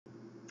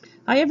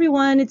Hi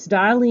everyone, it's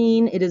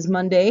Darlene. It is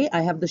Monday.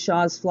 I have the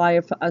Shaw's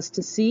flyer for us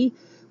to see.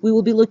 We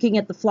will be looking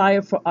at the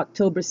flyer for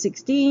October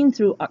 16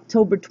 through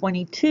October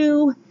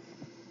 22.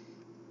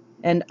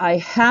 And I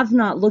have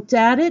not looked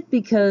at it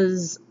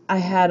because I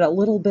had a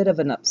little bit of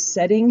an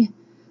upsetting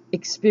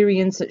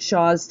experience at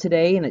Shaw's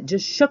today and it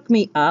just shook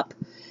me up.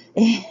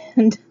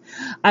 And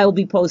I will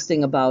be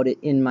posting about it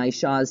in my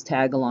Shaw's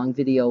tag-along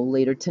video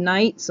later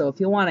tonight. So if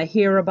you want to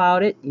hear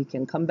about it, you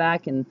can come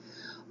back and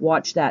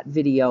watch that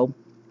video.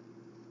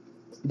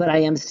 But I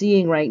am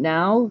seeing right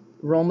now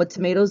Roma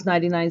tomatoes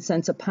 99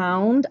 cents a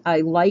pound.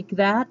 I like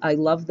that. I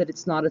love that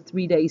it's not a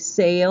 3-day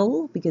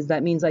sale because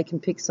that means I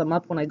can pick some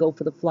up when I go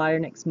for the flyer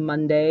next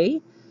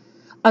Monday.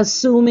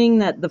 Assuming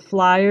that the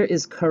flyer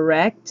is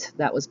correct,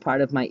 that was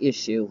part of my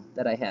issue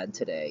that I had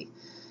today.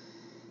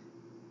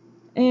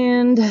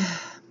 And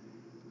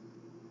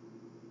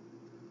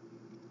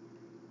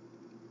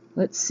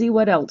let's see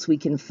what else we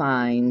can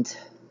find.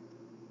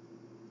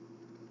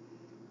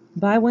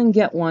 Buy one,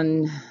 get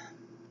one.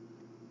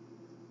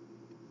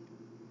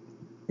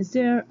 Is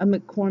there a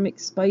McCormick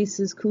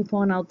Spices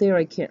coupon out there?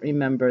 I can't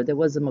remember. There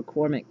was a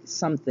McCormick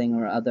something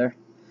or other.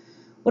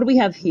 What do we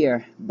have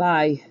here?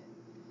 Buy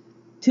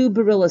 2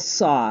 Barilla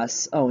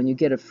sauce. Oh, and you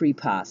get a free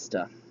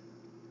pasta.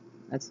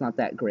 That's not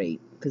that great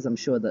because I'm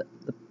sure that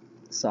the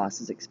sauce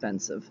is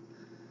expensive.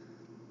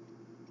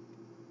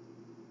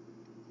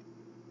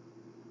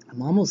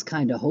 I'm almost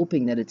kind of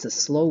hoping that it's a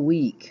slow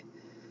week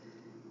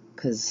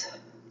because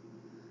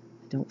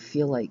I don't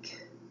feel like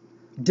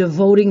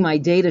devoting my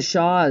day to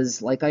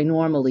Shaw's like I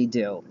normally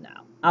do.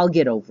 Now, I'll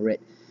get over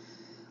it.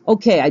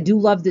 Okay, I do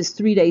love this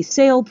 3-day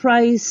sale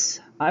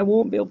price. I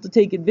won't be able to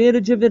take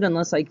advantage of it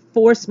unless I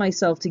force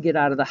myself to get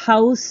out of the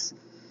house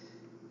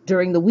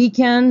during the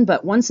weekend,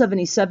 but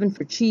 $1.77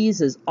 for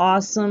cheese is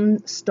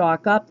awesome.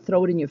 Stock up,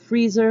 throw it in your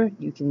freezer.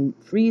 You can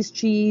freeze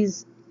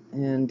cheese,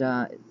 and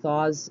it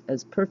thaws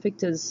as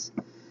perfect as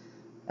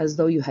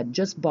though you had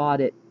just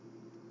bought it.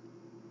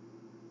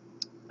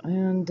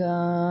 And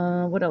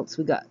what else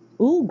we got?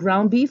 Ooh,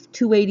 ground beef,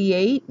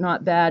 $2.88,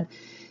 not bad.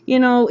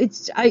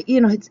 It's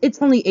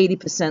only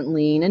 80%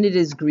 lean and it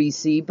is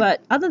greasy,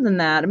 but other than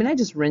that, I mean, I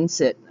just rinse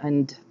it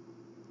and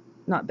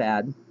not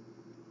bad.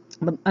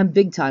 I'm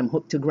big time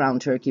hooked to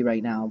ground turkey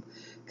right now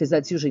because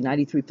that's usually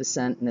 93%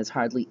 and there's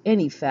hardly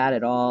any fat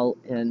at all.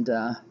 And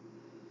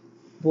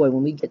boy,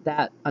 when we get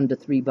that under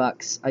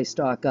 $3, I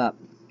stock up.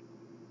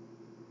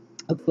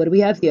 Okay, what do we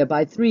have here?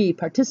 Buy 3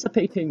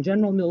 participating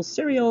General Mills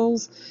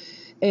cereals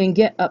and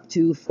get up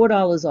to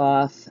 $4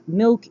 off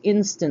milk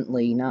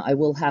instantly. Now, I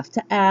will have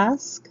to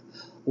ask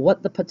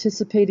what the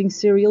participating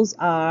cereals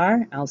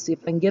are. I'll see if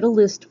I can get a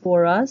list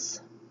for us.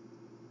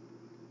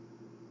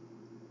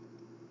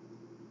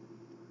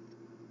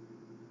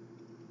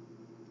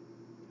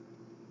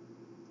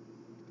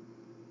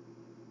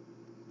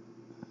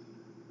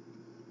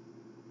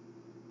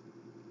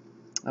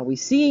 Are we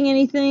seeing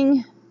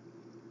anything?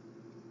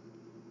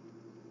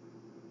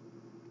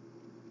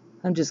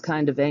 I'm just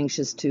kind of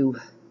anxious to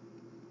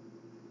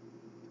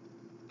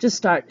just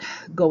start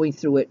going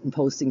through it and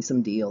posting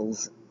some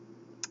deals.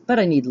 But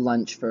I need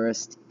lunch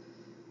first.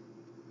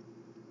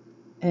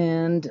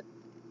 And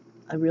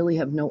I really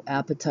have no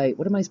appetite.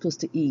 What am I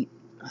supposed to eat?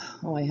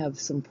 Oh, I have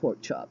some pork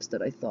chops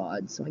that I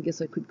thawed, so I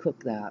guess I could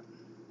cook that.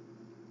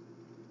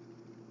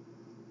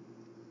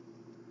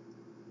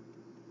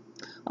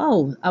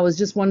 Oh, I was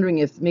just wondering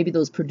if maybe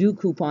those Purdue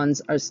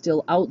coupons are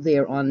still out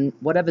there on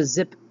whatever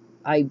zip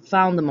I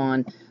found them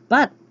on.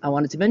 But I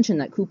wanted to mention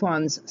that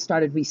coupons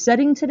started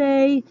resetting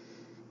today.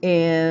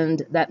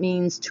 And that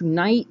means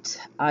tonight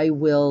I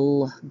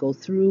will go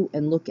through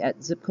and look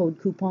at zip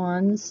code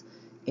coupons.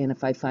 And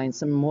if I find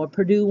some more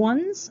Purdue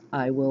ones,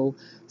 I will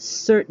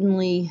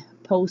certainly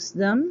post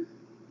them.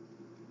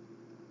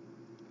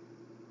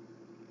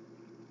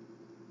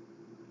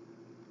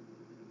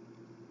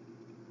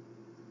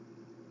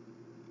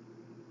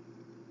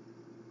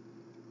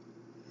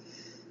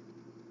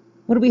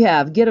 What do we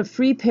have? Get a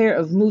free pair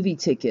of movie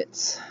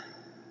tickets.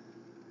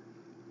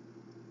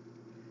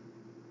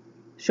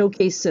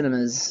 Showcase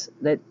Cinemas.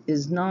 That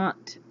is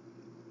not,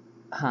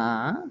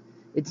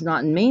 it's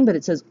not in Maine, but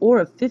it says, or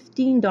a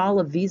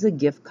 $15 Visa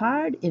gift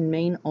card in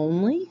Maine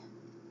only.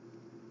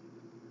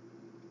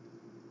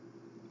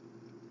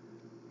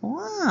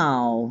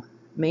 Wow.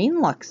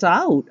 Maine lucks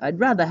out. I'd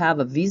rather have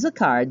a Visa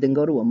card than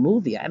go to a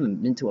movie. I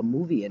haven't been to a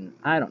movie in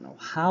I don't know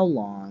how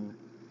long.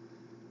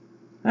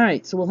 All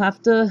right, so we'll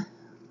have to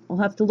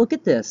look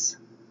at this.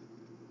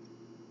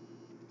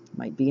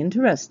 Might be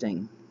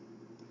interesting.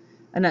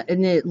 And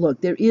look,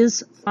 there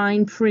is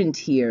fine print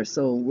here,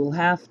 so we'll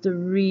have to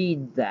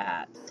read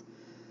that.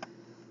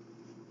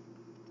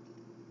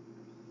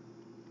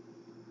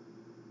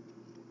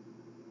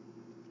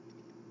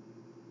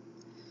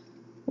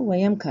 Oh, I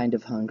am kind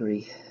of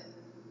hungry.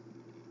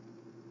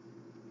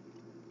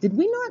 Did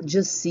we not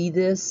just see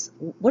this?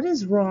 What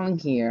is wrong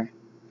here?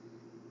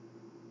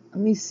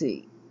 Let me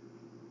see.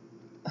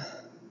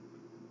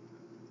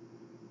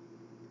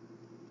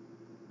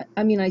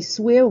 I mean, I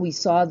swear we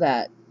saw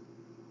that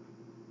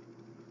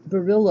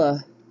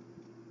Barilla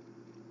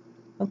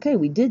Okay,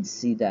 we did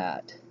see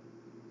that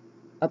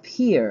up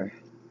here.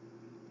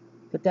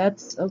 But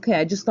that's okay.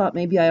 I just thought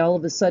maybe I all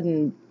of a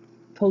sudden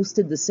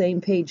posted the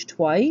same page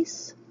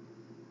twice.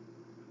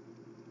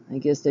 I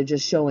guess they're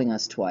just showing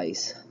us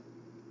twice.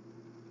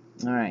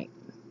 All right.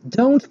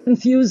 Don't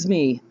confuse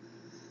me.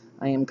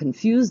 I am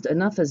confused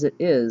enough as it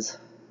is.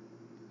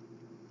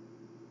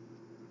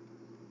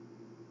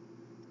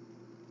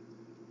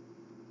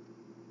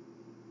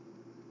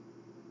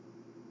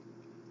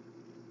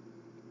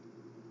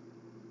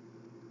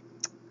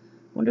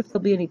 Wonder if there'll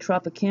be any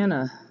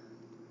Tropicana.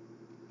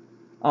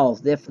 Oh,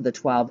 they're for the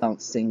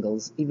 12-ounce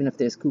singles. Even if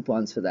there's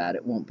coupons for that,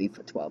 it won't be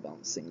for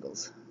 12-ounce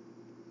singles.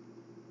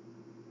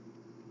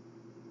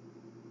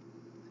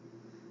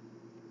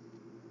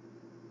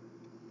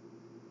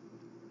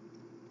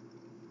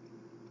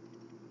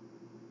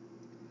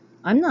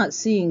 I'm not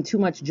seeing too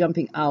much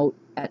jumping out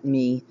at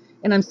me,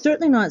 and I'm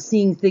certainly not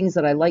seeing things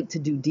that I like to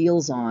do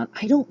deals on.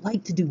 I don't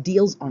like to do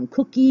deals on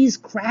cookies,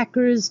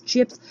 crackers,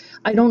 chips.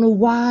 I don't know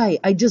why.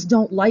 I just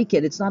don't like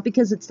it. It's not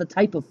because it's the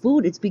type of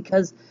food. It's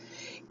because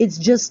it's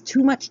just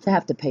too much to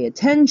have to pay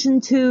attention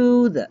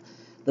to,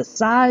 the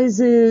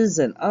sizes,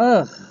 and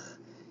I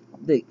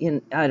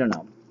don't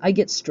know. I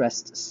get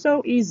stressed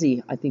so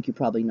easy. I think you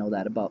probably know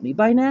that about me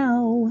by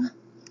now.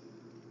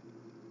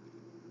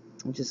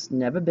 I've just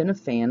never been a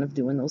fan of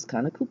doing those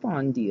kind of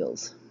coupon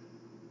deals.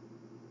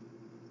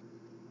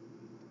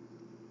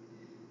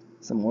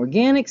 Some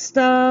organic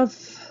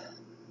stuff.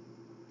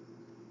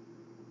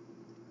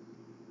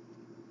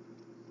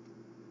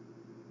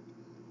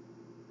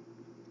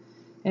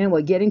 And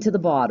we're getting to the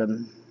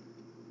bottom.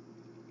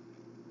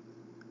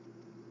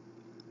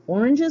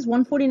 Oranges,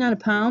 $1.49 a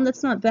pound.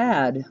 That's not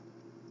bad.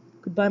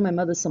 Could buy my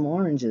mother some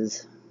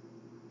oranges.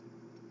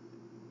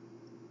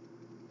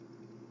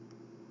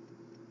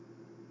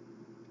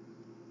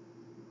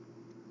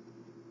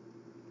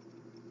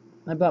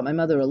 I bought my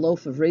mother a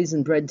loaf of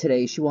raisin bread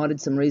today. She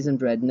wanted some raisin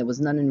bread, and there was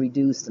none in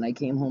reduced. And I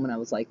came home and I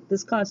was like,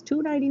 this costs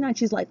 $2.99.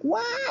 She's like,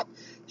 what?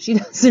 She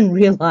doesn't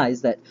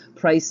realize that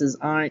prices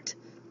aren't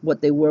what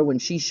they were when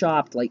she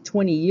shopped like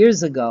 20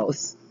 years ago.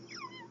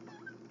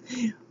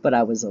 But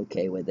I was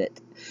okay with it.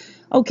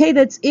 Okay,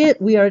 that's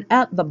it. We are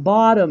at the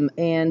bottom.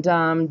 And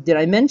did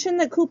I mention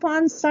that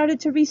coupons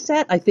started to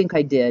reset? I think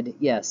I did.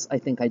 Yes, I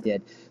think I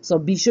did. So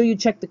be sure you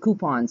check the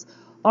coupons.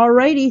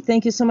 Alrighty,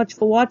 thank you so much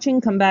for watching.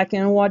 Come back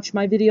and watch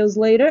my videos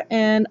later,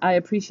 and I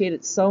appreciate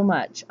it so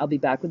much. I'll be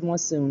back with more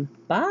soon.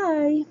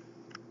 Bye!